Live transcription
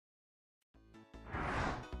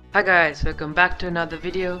Hi guys, welcome back to another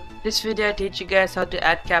video. This video I teach you guys how to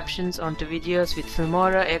add captions onto videos with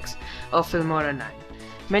Filmora X or Filmora 9.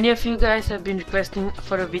 Many of you guys have been requesting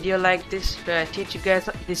for a video like this where I teach you guys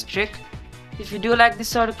this trick. If you do like this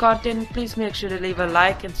sort of content, please make sure to leave a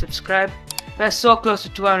like and subscribe. We're so close to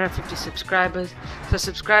 250 subscribers, so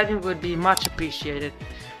subscribing would be much appreciated.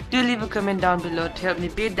 Do leave a comment down below to help me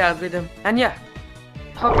beat the algorithm, and yeah,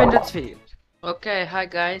 hop into this video. Okay, hi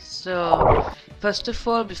guys. So first of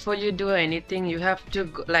all, before you do anything, you have to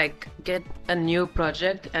get a new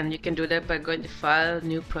project, and you can do that by going to File,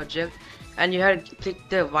 New Project, and you have to click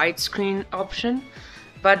the widescreen option.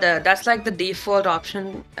 But that's like the default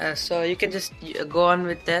option, so you can just go on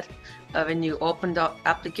with that when you open the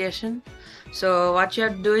application. So what you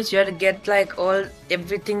have to do is you have to get like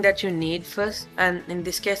everything that you need first, and in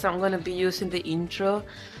this case I'm gonna be using the intro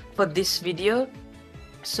for this video.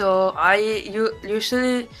 So I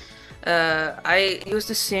usually I use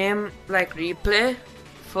the same like replay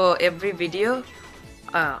for every video,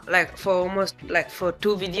 like for for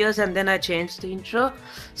 2 videos, and then I change the intro.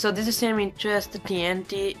 So this is the same intro as the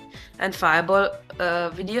TNT and Fireball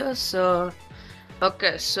videos. So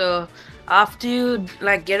okay, so after you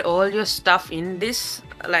get all your stuff in this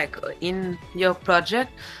in your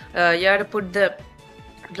project, you have to put the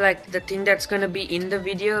thing that's gonna be in the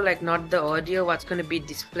video, not the audio, what's gonna be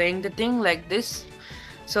displaying the thing like this.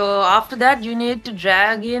 So after that you need to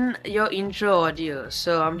drag in your intro audio,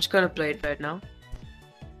 so I'm just gonna play it right now.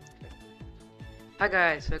 Hi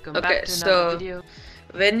guys, welcome back to another video.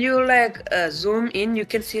 When you zoom in, you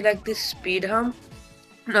can see this speed hump.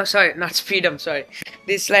 No, sorry, not speed hump, sorry,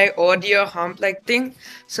 this audio hump thing.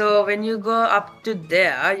 So when you go up to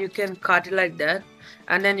there, you can cut it like that,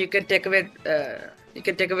 and then you can take away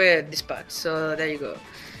this part. So there you go.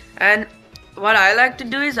 And what I like to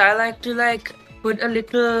do is I like to put a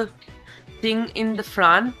little thing in the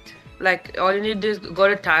front. All you need to do is go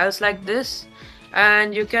to tiles like this,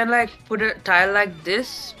 and you can put a tile like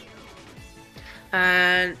this,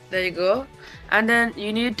 and there you go. And then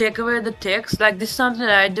you need to take away the text. This is something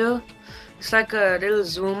that I do. It's like a little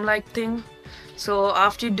zoom thing. So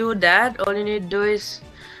after you do that, all you need to do is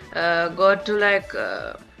go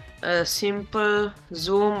to a simple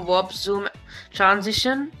zoom, warp zoom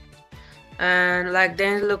transition, and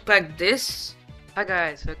then it look like this. Hi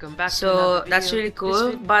guys, welcome back. So that's really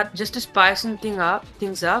cool. But just to spice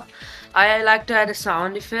things up, I like to add a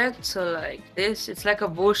sound effect. So like this, it's like a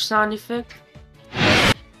whoosh sound effect,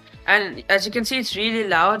 and as you can see, it's really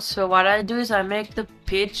loud. So what I do is I make the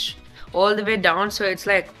pitch all the way down, so it's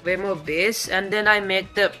way more bass, and then I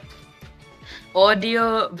make the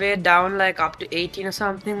audio way down up to 18 or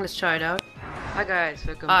something. Let's try it out. Hi guys,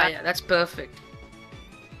 welcome back. Yeah, that's perfect.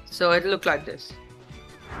 So it look like this.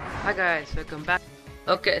 Hi guys, welcome back.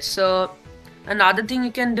 Okay, so another thing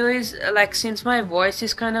you can do is since my voice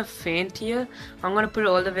is kind of faint here, I'm gonna put it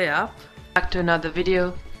all the way up. Back to another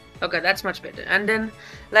video. Okay, that's much better. And then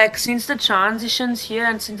since the transitions here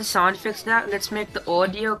and since the sound effects there, let's make the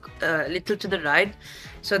audio a little to the right,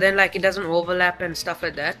 so then it doesn't overlap and stuff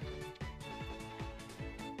like that.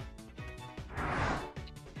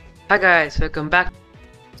 Hi guys, welcome back.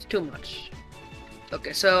 It's too much.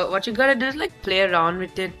 Okay, so what you gotta do is play around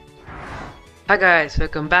with it. Hi guys,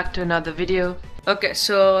 welcome back to another video. Okay,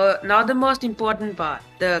 so now the most important part,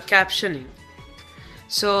 the captioning.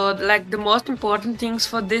 So the most important things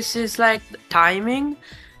for this is the timing,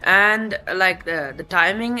 and the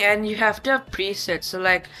timing, and you have to have presets. So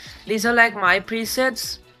these are my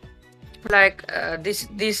presets.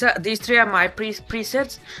 These 3 are my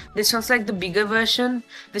presets. This one's the bigger version,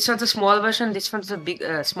 this one's a smaller version, this one's a big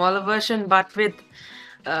smaller version, but with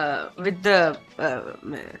the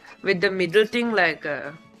middle thing,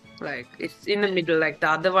 it's in the middle, the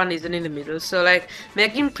other one isn't in the middle. So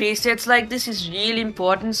making presets like this is really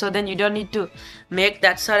important, so then you don't need to make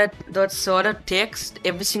that sort of text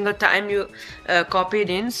every single time you copy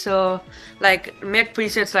it in. So make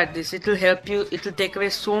presets like this, it'll help you, it'll take away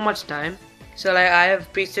so much time. So I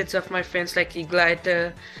have presets of my friends like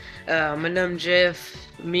Igliter, Manam Jeff,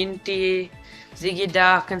 Minty, Ziggy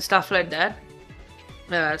Dark, and stuff like that.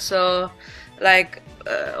 So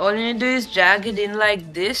all you need to do is drag it in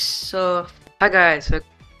like this. So hi guys.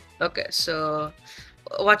 Okay, so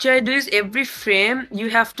what you do is every frame you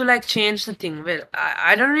have to change the thing. Well,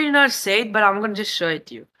 I don't really know how to say it, but I'm gonna just show it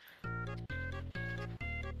to you.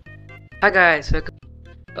 Hi guys.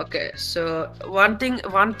 Okay, so one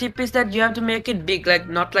tip is that you have to make it big,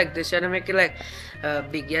 not like this. You have to make it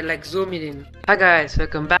big, yeah, zoom it in. Hi guys,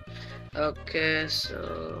 welcome back. Okay,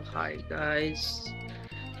 so hi guys.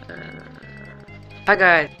 Hi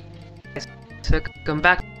guys, welcome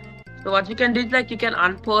back. So what you can do is like you can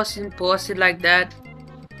unpause and pause it like that.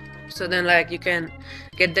 So then like you can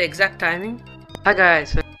get the exact timing. Hi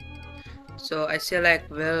guys. So I say like,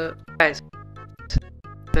 well, Guys,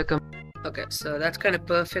 welcome. Okay, so that's kind of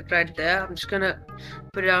perfect right there. I'm just gonna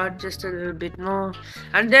put it out just a little bit more.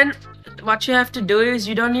 And then what you have to do is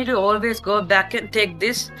you don't need to always go back and take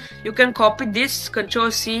this. You can copy this, Control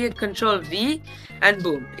C and Control V, and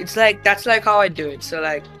boom. It's like, that's like how I do it. So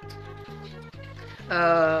like,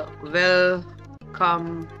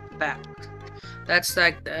 welcome back. That's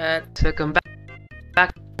like that. Welcome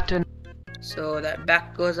back to. So that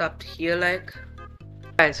back goes up here like.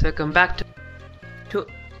 Guys, welcome back to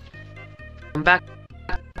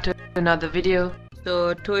another video.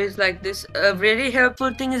 So two is like this. A very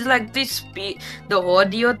helpful thing is like this, the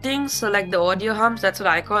audio thing. So like the audio hums, that's what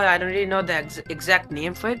I call it. I don't really know the exact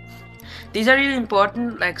name for it. These are really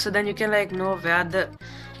important, like, so then you can like know where the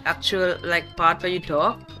actual like part where you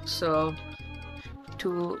talk. So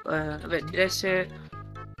to wait, did I say?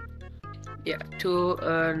 Yeah, to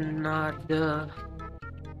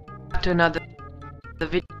another the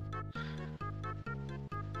video.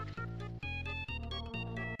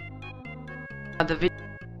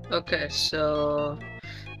 Okay, so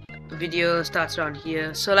video starts around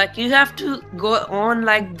here. So like you have to go on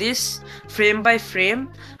like this frame by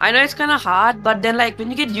frame. I know it's kind of hard, but then like when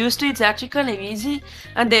you get used to it, it's actually kind of easy,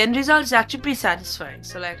 and the end result is actually pretty satisfying.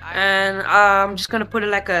 So like, and I'm just gonna put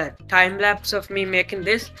like a time lapse of me making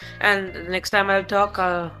this, and the next time I'll talk,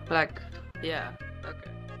 I'll like, yeah.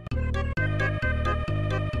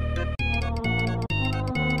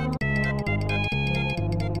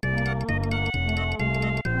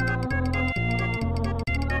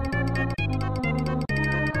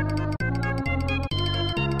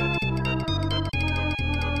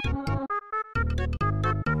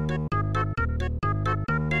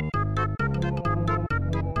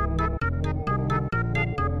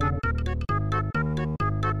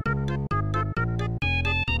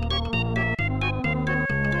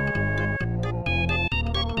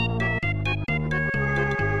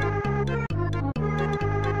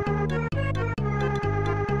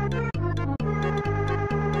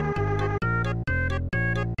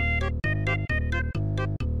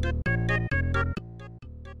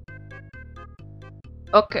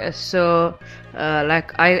 Okay, so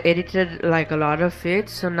like I edited like a lot of it.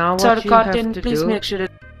 So now what you have to please do make sure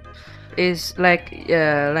is like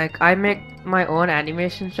I make my own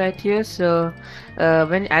animations right here. So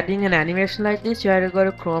when adding an animation like this, you have to go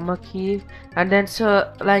to chroma key, and then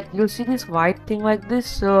so like you'll see this white thing like this.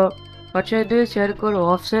 So what you have to do is you have to go to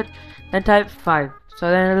offset and type 5.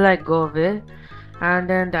 So then it'll like go away, and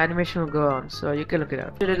then the animation will go on. So you can look it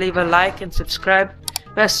up. Should leave a like and subscribe.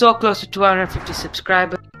 We're so close to 250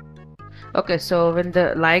 subscribers. Okay, so when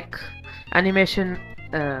the like animation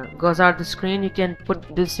goes out the screen, you can do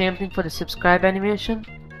the same thing for the subscribe animation,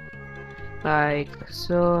 like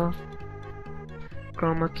so.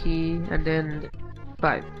 Chroma key and then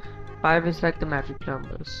 5 is like the magic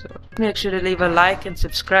number. So make sure to leave a like and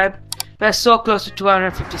subscribe. We're so close to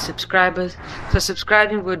 250 subscribers, so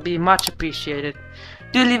subscribing would be much appreciated.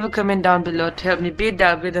 Do leave a comment down below to help me beat the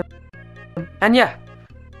algorithm. And yeah,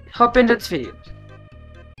 hop into this video.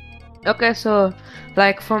 Okay, so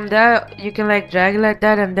like from there you can like drag it like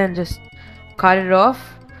that and then just cut it off,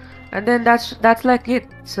 and then that's like it.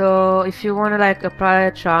 So if you want to like apply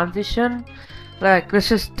a transition, like let's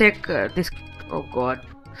just take this, oh god,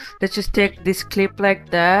 let's just take this clip like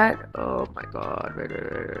that. Oh my god,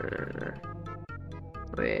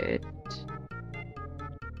 wait.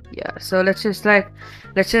 Yeah, so let's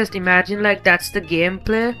just imagine like that's the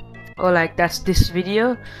gameplay, or like that's this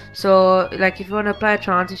video. So like if you want to apply a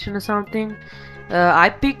transition or something, I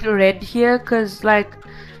picked red here because like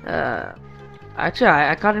actually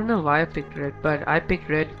I can't remember why I picked red, but I picked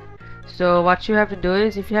red. So what you have to do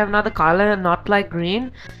is, if you have another color not like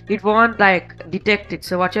green, it won't like detect it.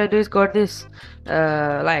 So what you have to do is got this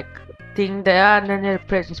like thing there, and then you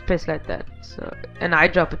press like that. So an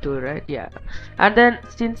eyedropper tool, right? Yeah. And then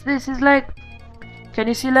since this is like, can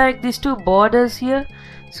you see like these two borders here?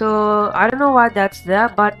 So I don't know why that's there,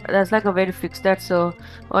 but there's like a way to fix that. So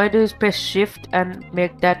all I do is press shift and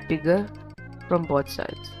make that bigger from both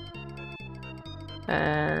sides,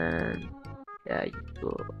 and there you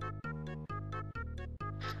go.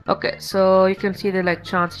 Okay, so you can see the like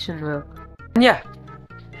transition work. And yeah,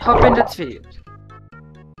 hop into this video.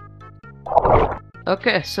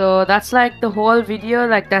 Okay, so that's like the whole video.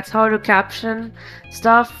 Like that's how to caption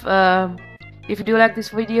stuff. If you do like this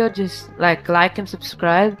video, just like and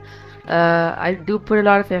subscribe. I do put a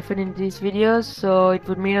lot of effort into these videos, so it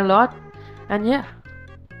would mean a lot. And yeah,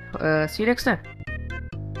 see you next time.